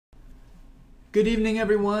Good evening,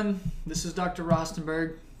 everyone. This is Dr.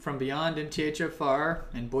 Rostenberg from BeyondMTHFR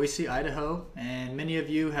in Boise, Idaho, and many of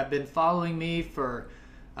you have been following me for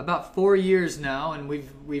about 4 years now, and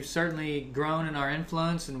we've certainly grown in our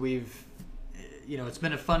influence, and it's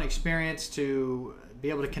been a fun experience to be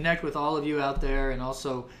able to connect with all of you out there, and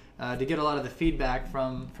also to get a lot of the feedback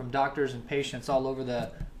from doctors and patients all over the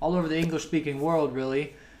English-speaking world,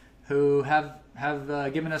 really, who have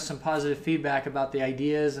given us some positive feedback about the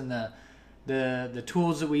ideas and the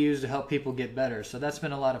tools that we use to help people get better. So that's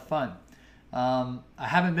been a lot of fun. I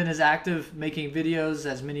haven't been as active making videos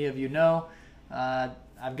as many of you know.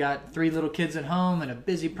 I've got 3 little kids at home and a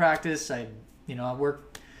busy practice. I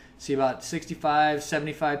see about 65,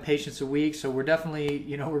 75 patients a week. So we're definitely,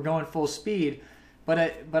 we're going full speed.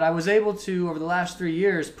 But I was able to, over the last 3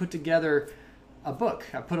 years, put together a book.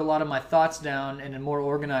 I put a lot of my thoughts down in a more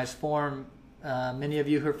organized form. Many of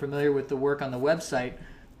you who are familiar with the work on the website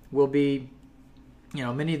will be,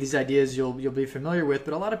 many of these ideas you'll be familiar with,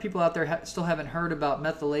 but a lot of people out there still haven't heard about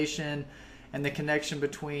methylation and the connection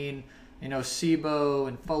between, SIBO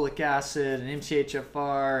and folic acid and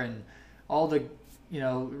MTHFR and all the,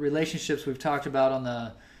 relationships we've talked about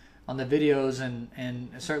on the videos and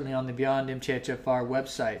certainly on the BeyondMTHFR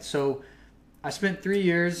website. So I spent 3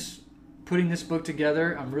 years putting this book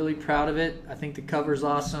together. I'm really proud of it. I think the cover's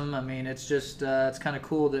awesome. I mean, it's just it's kind of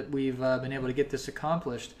cool that we've been able to get this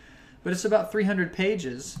accomplished. But it's about 300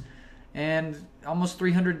 pages and almost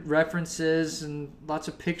 300 references and lots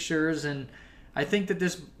of pictures. And I think that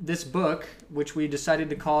this book, which we decided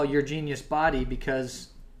to call Your Genius Body, because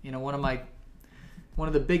one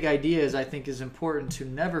of the big ideas I think is important to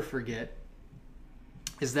never forget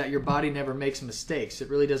is that your body never makes mistakes. It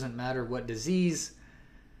really doesn't matter what disease,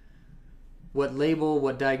 what label,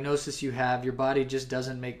 what diagnosis you have, your body just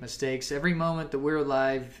doesn't make mistakes. Every moment that we're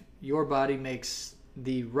alive, your body makes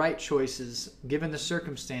the right choices given the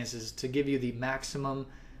circumstances to give you the maximum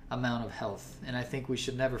amount of health. And I think we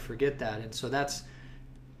should never forget that. And so that's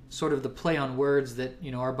sort of the play on words that,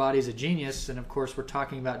 our body's a genius, and of course we're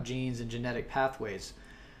talking about genes and genetic pathways.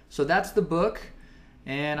 So that's the book.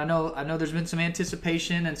 And I know there's been some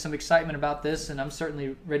anticipation and some excitement about this, and I'm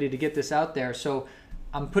certainly ready to get this out there. So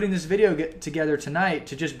I'm putting this video together tonight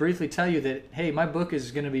to just briefly tell you that, hey, my book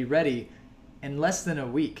is going to be ready in less than a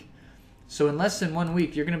week. So in less than 1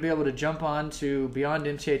 week, you're going to be able to jump on to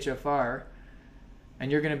BeyondMTHFR, and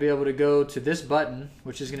you're going to be able to go to this button,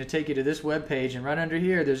 which is going to take you to this web page, and right under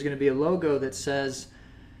here, there's going to be a logo that says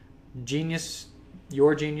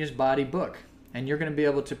Your Genius Body Book. And you're going to be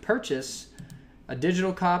able to purchase a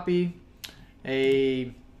digital copy,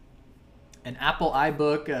 an Apple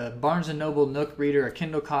iBook, a Barnes & Noble Nook Reader, a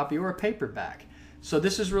Kindle copy, or a paperback. So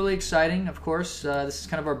this is really exciting, of course. This is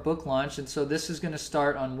kind of our book launch, and so this is going to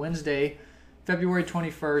start on Wednesday, February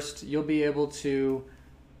 21st. You'll be able to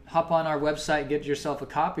hop on our website and get yourself a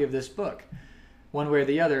copy of this book, one way or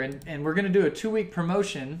the other. And we're going to do a 2-week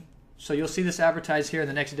promotion, so you'll see this advertised here in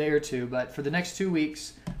the next day or two. But for the next 2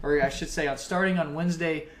 weeks, or I should say starting on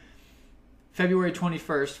Wednesday, February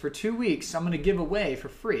 21st, for 2 weeks, I'm going to give away for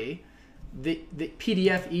free the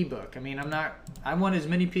PDF ebook. I mean, I want as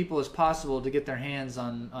many people as possible to get their hands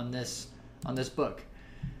on this book.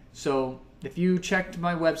 So if you checked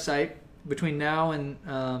my website between now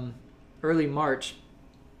and early March,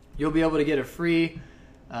 you'll be able to get a free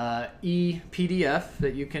e-PDF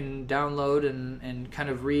that you can download and kind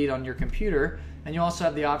of read on your computer, and you also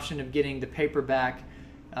have the option of getting the paperback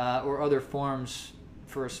or other forms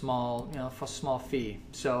for a small fee.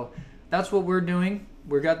 So that's what we're doing.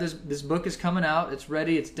 We've got this book is coming out. It's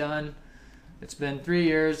ready. It's done. It's been 3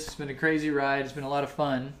 years. It's been a crazy ride. It's been a lot of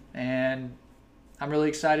fun, and I'm really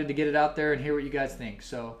excited to get it out there and hear what you guys think.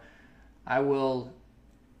 So I will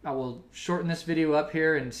shorten this video up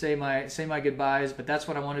here and say my goodbyes, but that's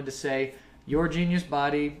what I wanted to say. Your Genius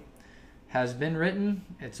Body has been written.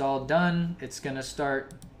 It's all done. It's going to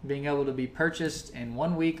start being able to be purchased in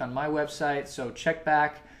 1 week on my website. So check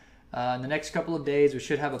back. In the next couple of days, we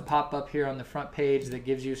should have a pop-up here on the front page that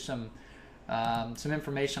gives you some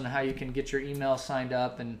information on how you can get your email signed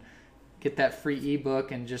up and get that free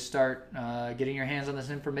ebook and just start getting your hands on this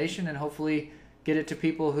information and hopefully get it to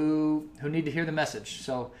people who need to hear the message.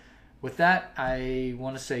 So with that, I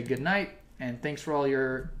want to say good night, and thanks for all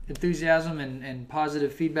your enthusiasm and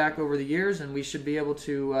positive feedback over the years, and we should be able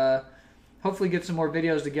to hopefully get some more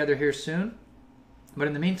videos together here soon. But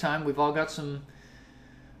in the meantime, we've got some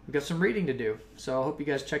reading to do, so I hope you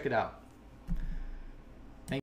guys check it out.